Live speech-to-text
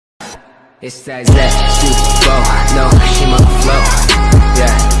It's that flow, no, she my flow.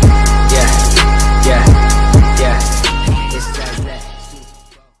 Yeah, it's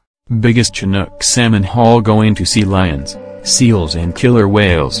that Biggest Chinook salmon haul going to sea lions, seals and killer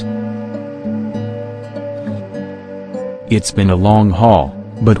whales. It's been a long haul,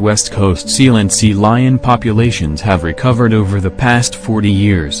 but West Coast seal and sea lion populations have recovered over the past 40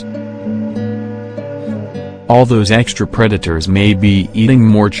 years. All those extra predators may be eating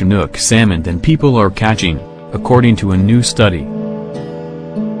more Chinook salmon than people are catching, according to a new study.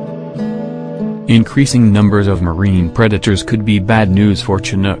 Increasing numbers of marine predators could be bad news for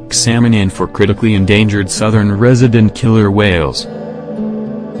Chinook salmon and for critically endangered southern resident killer whales.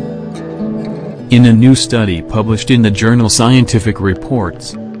 In a new study published in the journal Scientific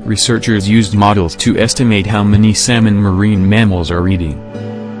Reports, researchers used models to estimate how many salmon marine mammals are eating.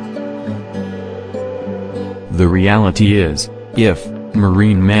 The reality is, if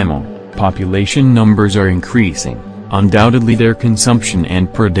marine mammal population numbers are increasing, undoubtedly their consumption and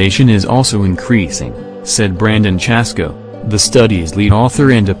predation is also increasing, said Brandon Chasko, the study's lead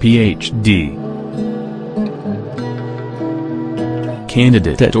author and a Ph.D.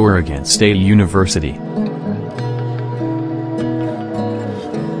 candidate at Oregon State University.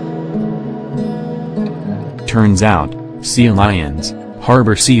 Turns out, sea lions,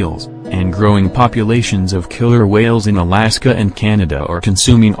 harbor seals, and growing populations of killer whales in Alaska and Canada are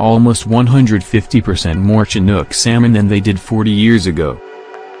consuming almost 150% more Chinook salmon than they did 40 years ago.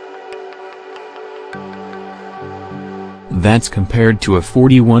 That's compared to a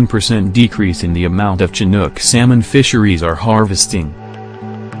 41% decrease in the amount of Chinook salmon fisheries are harvesting.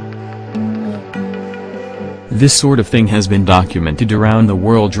 This sort of thing has been documented around the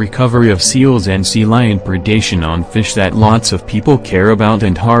world's recovery of seals and sea lion predation on fish that lots of people care about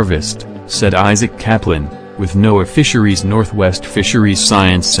and harvest, said Isaac Kaplan, with NOAA Fisheries Northwest Fisheries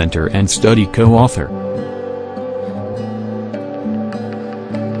Science Center and study co-author.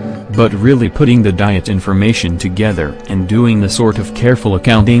 But really putting the diet information together and doing the sort of careful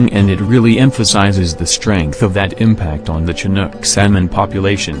accounting, and it really emphasizes the strength of that impact on the Chinook salmon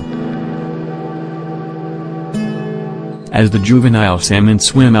population. As the juvenile salmon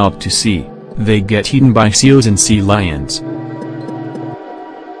swim out to sea, they get eaten by seals and sea lions.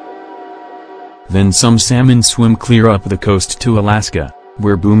 Then some salmon swim clear up the coast to Alaska,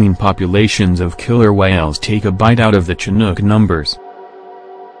 where booming populations of killer whales take a bite out of the Chinook numbers.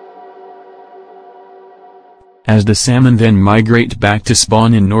 As the salmon then migrate back to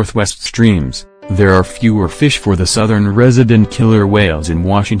spawn in northwest streams, there are fewer fish for the southern resident killer whales in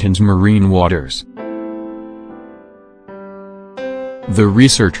Washington's marine waters. The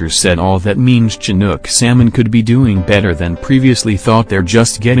researchers said all that means Chinook salmon could be doing better than previously thought. They're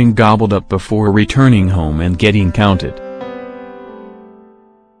just getting gobbled up before returning home and getting counted.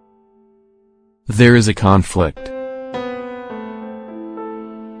 There is a conflict.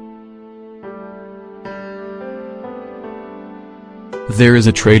 There is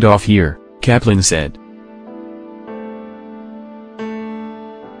a trade-off here, Kaplan said.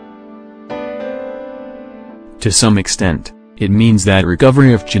 To some extent, it means that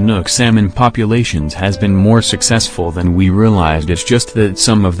recovery of Chinook salmon populations has been more successful than we realized. It's just that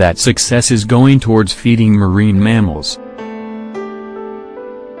some of that success is going towards feeding marine mammals.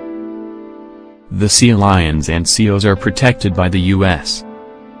 The sea lions and seals are protected by the U.S.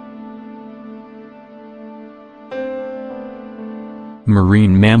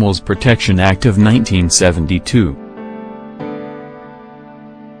 Marine Mammals Protection Act of 1972.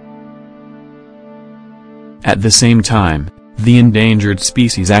 At the same time, the Endangered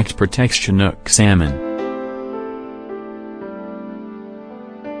Species Act protects Chinook salmon.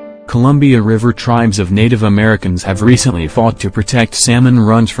 Columbia River tribes of Native Americans have recently fought to protect salmon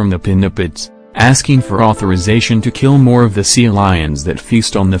runs from the pinnipeds, asking for authorization to kill more of the sea lions that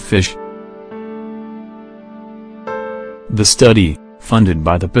feast on the fish. The study, funded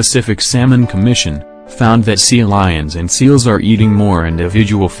by the Pacific Salmon Commission, found that sea lions and seals are eating more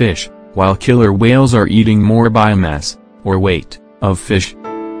individual fish, while killer whales are eating more biomass, or weight, of fish.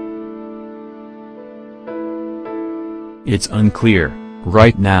 It's unclear,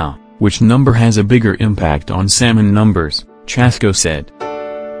 right now, which number has a bigger impact on salmon numbers, Chasko said.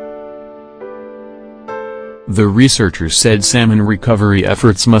 The researchers said salmon recovery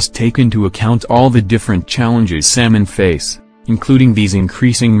efforts must take into account all the different challenges salmon face, including these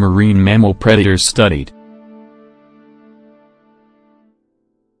increasing marine mammal predators studied.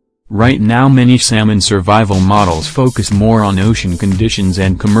 Right now many salmon survival models focus more on ocean conditions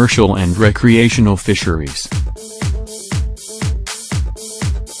and commercial and recreational fisheries.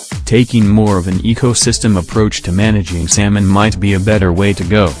 Taking more of an ecosystem approach to managing salmon might be a better way to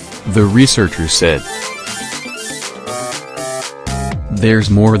go. the researcher said. There's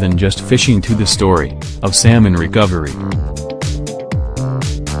more than just fishing to the story of salmon recovery.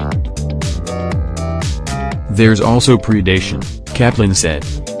 There's also predation, Kaplan said.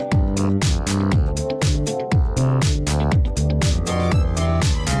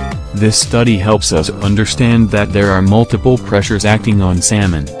 This study helps us understand that there are multiple pressures acting on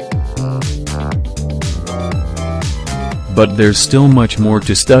salmon. But there's still much more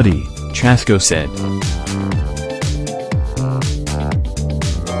to study, Chasko said.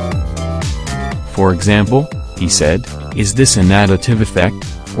 For example, he said, is this an additive effect,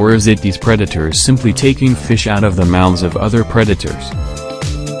 or is it these predators simply taking fish out of the mouths of other predators?